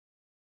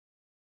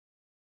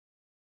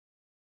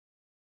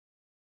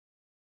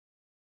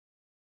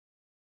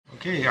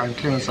Okay, I'm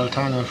Clemens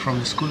Altana from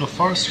the School of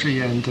Forestry,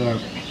 and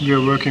we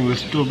are working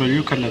with durable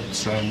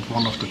eucalypts, and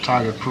one of the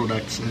target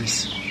products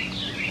is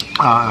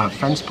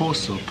fence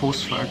posts, so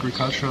posts for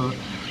agricultural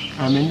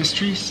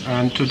industries.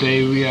 And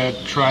today we are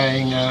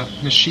trying a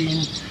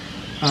machine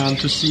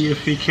to see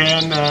if we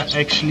can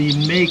actually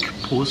make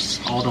posts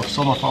out of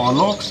some of our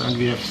logs. And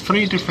we have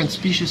three different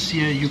species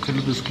here: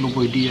 Eucalyptus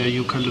globoidea,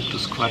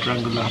 Eucalyptus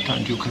quadrangulata,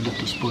 and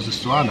Eucalyptus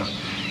posistuana.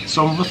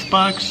 Some with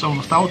bark, some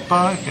without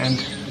bark,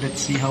 and let's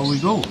see how we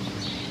go.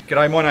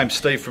 G'day, my name's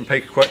Steve from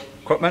Peak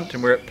Equipment,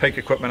 and we're at Peak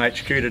Equipment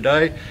HQ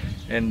today,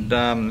 and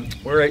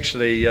we're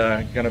actually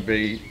going to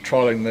be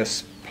trialling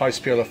this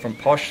post peeler from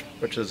Posh,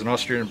 which is an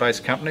Austrian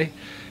based company,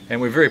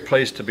 and we're very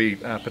pleased to be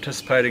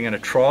participating in a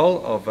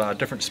trial of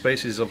different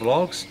species of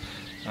logs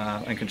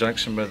in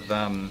conjunction with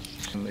the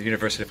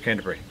University of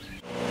Canterbury.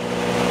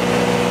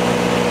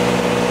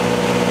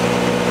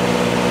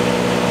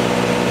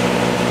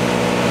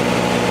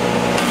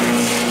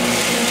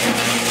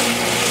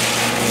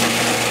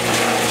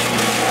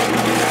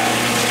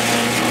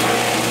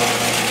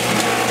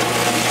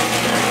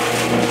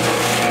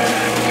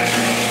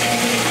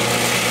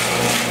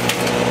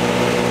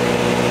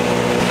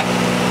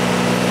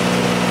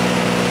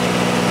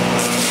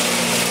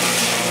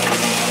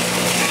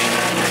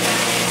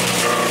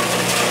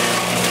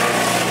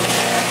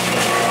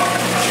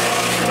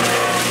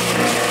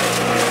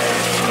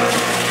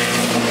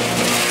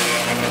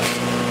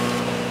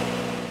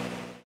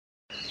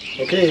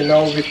 Okay,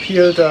 now we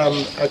peeled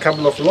a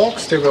couple of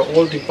logs. They were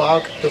all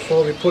debarked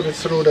before we put it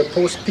through the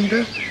post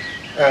peeler,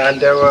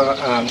 and there were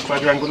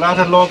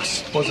quadrangulata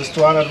logs,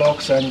 posistuana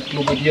logs, and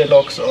globoidea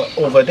logs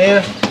over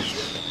there.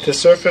 The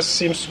surface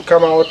seems to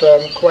come out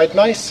quite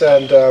nice,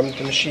 and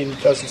the machine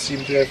doesn't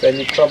seem to have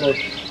any trouble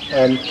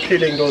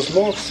peeling those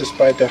logs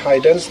despite the high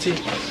density.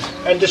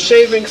 And the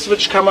shavings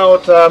which come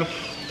out,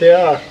 they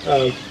are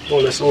more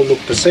or less all look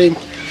the same.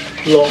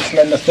 Long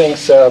slender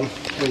things.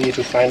 We need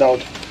to find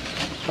out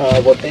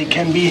what they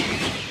can be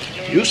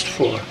used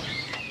for.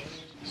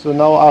 So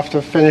now, after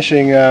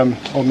finishing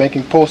or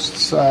making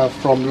posts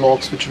from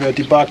logs which were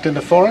debarked in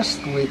the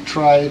forest, we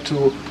try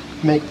to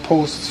make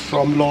posts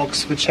from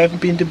logs which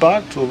haven't been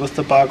debarked or with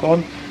the bark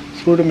on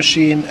through the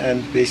machine,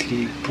 and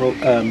basically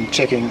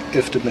checking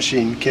if the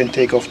machine can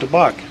take off the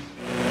bark.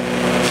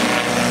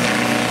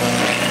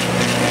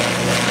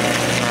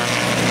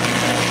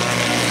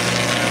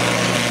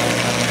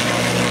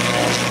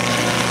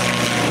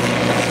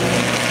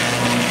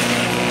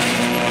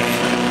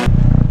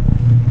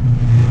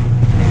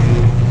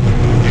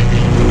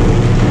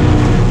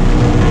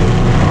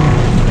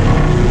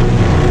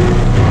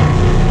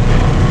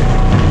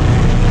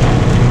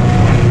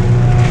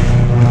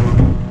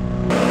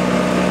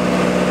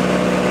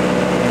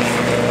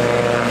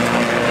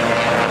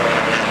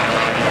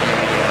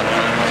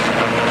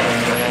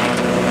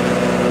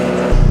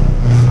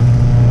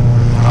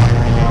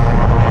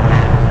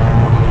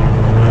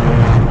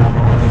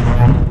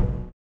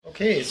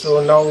 Okay,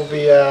 so now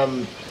we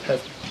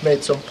have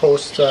made some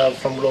posts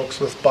from logs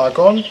with bark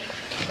on,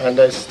 and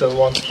there's the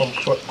ones from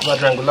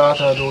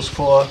quadrangulata, those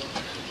four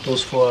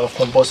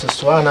from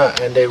posistuana,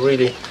 and they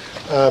really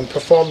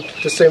performed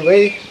the same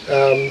way.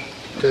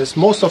 There's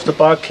most of the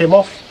bark came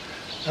off,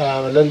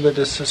 a little bit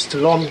is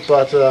still on,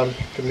 but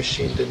the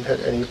machine didn't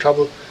have any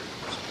trouble.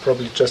 It's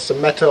probably just a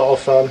matter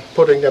of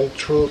putting them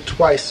through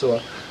twice,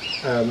 or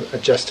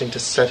adjusting the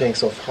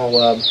settings of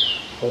how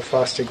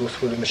fast they go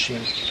through the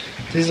machine.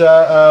 These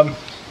are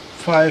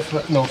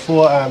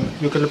four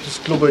Eucalyptus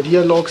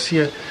globoidea logs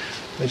here,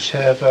 which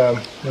have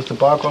with the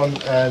bark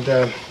on, and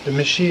the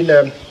machine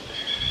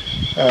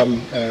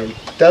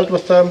dealt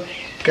with them,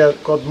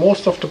 got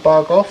most of the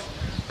bark off,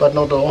 but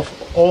not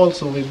all,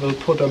 so we will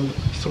put them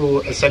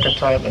through a second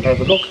time and have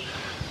a look.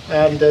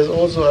 And there's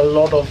also a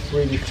lot of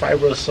really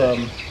fibrous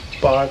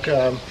bark,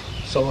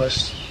 some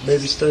is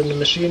maybe still in the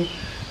machine.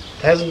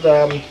 It hasn't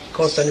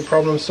caused any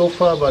problems so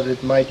far, but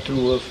it might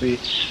do if we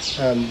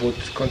would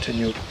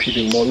continue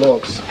peeling more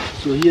logs.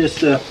 So here's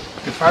the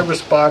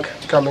fibrous bark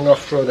coming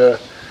off from the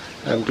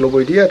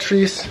globoidea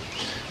trees,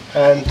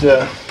 and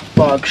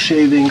bark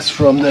shavings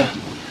from the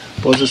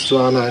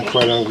posistuana and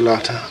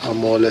quadrangulata are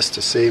more or less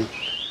the same.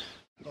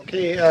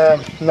 Okay,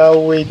 now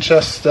we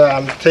just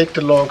take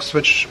the logs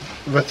which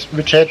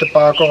had the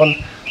bark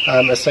on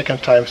a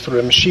second time through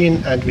the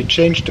machine, and we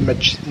change the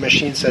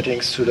machine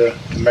settings to the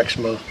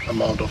maximal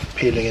amount of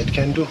peeling it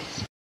can do.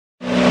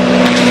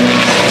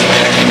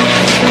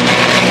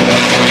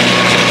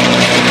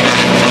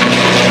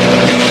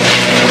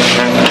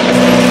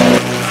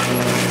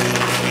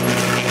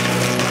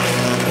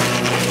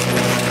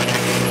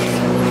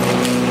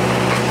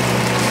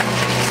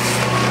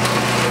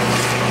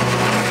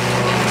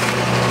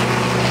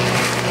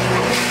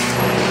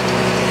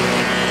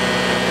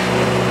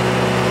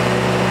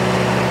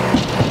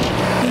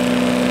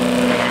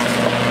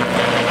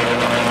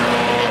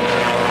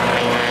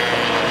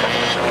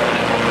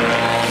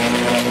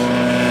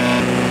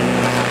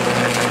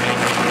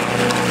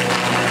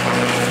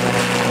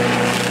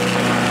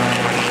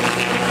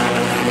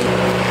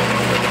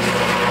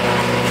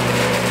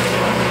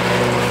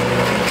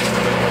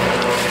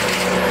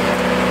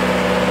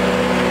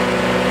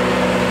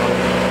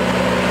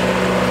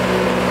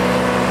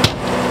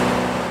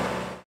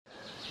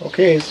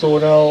 Okay, so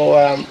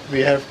now we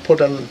have put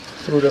them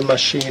through the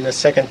machine a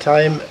second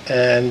time,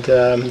 and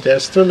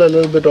there's still a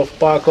little bit of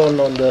bark on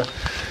the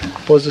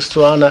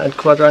Posistrana and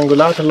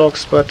Quadrangulata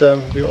logs, but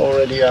we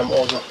already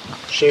also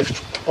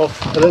shaved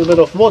off a little bit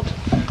of wood,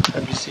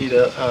 and we see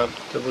the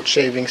wood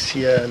shavings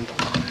here, and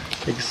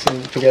you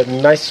seem to get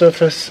a nice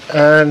surface.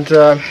 And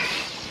the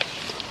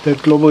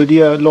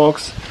Globoidea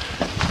logs,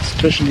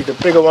 especially the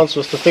bigger ones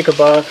with the thicker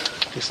bark,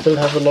 they still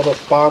have a lot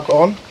of bark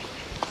on.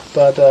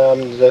 But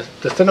the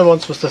thinner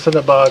ones with the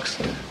thinner barks,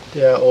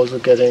 they are also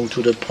getting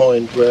to the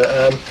point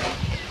where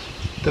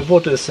the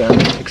wood is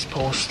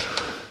exposed.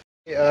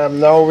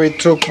 Now we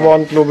took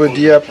one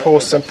Globoidea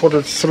post and put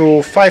it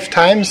through 5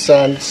 times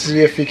and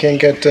see if we can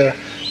get the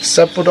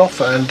sapwood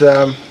off.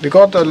 And we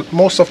got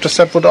most of the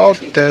sapwood out.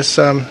 There's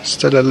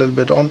still a little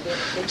bit on.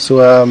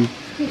 So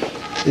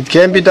it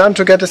can be done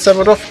to get the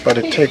sapwood off, but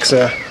it takes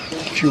a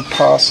few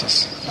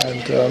passes.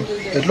 And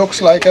it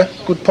looks like a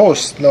good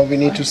post. Now we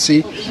need to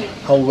see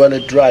how well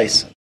it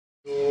dries.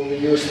 So we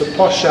use the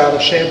Posh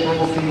Shape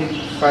Roofy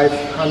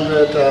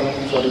 500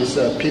 for this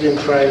peeling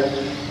trial,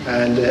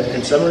 and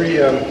in summary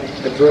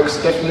it works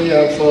definitely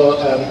for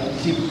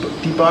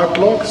debarked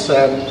logs.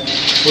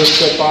 With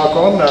the bark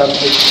on,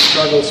 it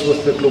struggles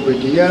with the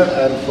Globoidea,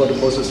 and for the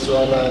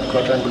Posistrana and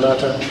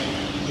Quadrangulata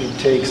it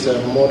takes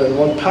more than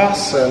one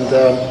pass, and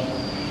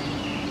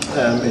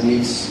it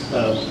needs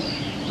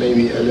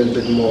maybe a little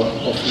bit more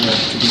often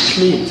to be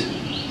cleaned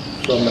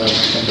from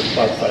the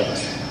bark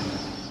fibers.